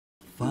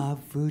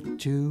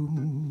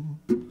5'2",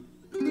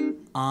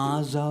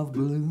 eyes of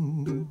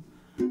blue.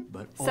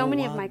 So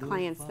many of my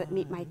clients that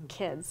meet my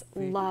kids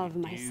love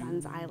my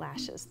son's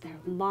eyelashes. They're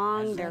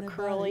long, they're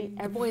curly.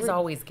 Boys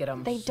always get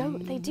them. They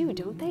do,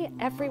 don't they?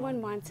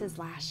 Everyone wants his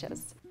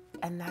lashes.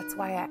 And that's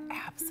why I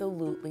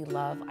absolutely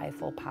love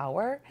Eiffel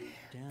Power.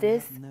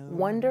 This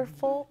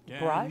wonderful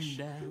brush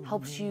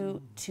helps you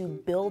to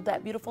build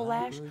that beautiful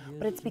lash,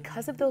 but it's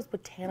because of those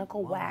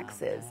botanical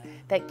waxes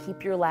that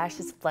keep your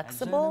lashes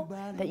flexible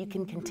that you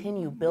can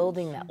continue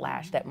building that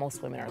lash that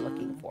most women are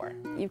looking for.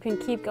 You can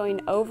keep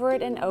going over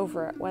it and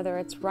over it, whether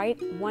it's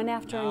right one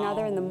after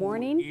another in the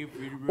morning,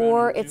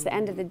 or it's the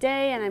end of the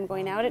day and I'm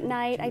going out at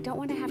night. I don't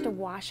want to have to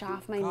wash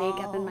off my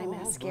makeup and my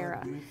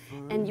mascara.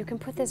 And you can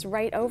put this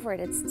right over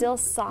it. It's still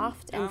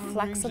soft and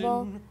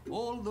flexible.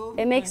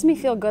 It makes me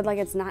feel good,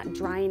 like it's not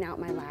drying out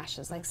my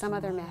lashes like some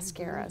other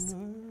mascaras.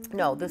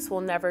 No, this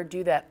will never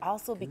do that.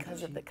 Also,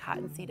 because of the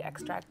cottonseed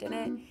extract in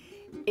it,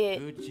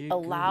 it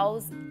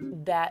allows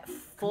that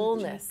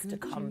fullness to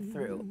come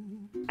through.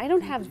 I don't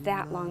have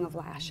that long of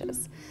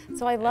lashes,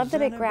 so I love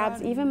that it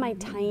grabs even my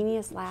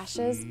tiniest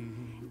lashes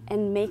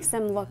and makes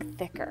them look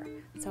thicker.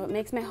 So it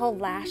makes my whole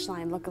lash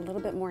line look a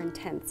little bit more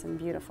intense and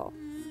beautiful.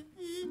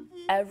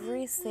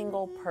 Every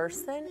single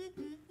person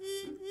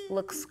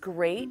looks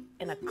great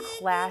in a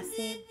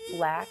classy,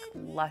 black,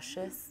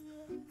 luscious,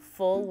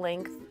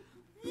 full-length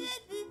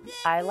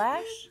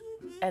eyelash,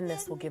 and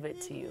this will give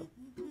it to you.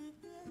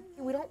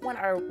 We don't want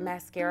our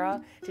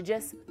mascara to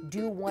just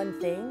do one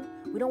thing.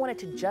 We don't want it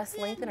to just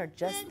lengthen or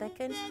just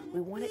thicken.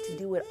 We want it to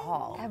do it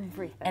all.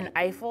 Everything. And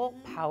Eiffel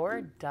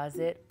Power does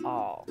it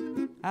all.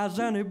 Has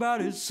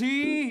anybody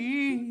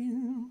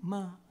seen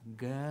my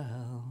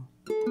girl?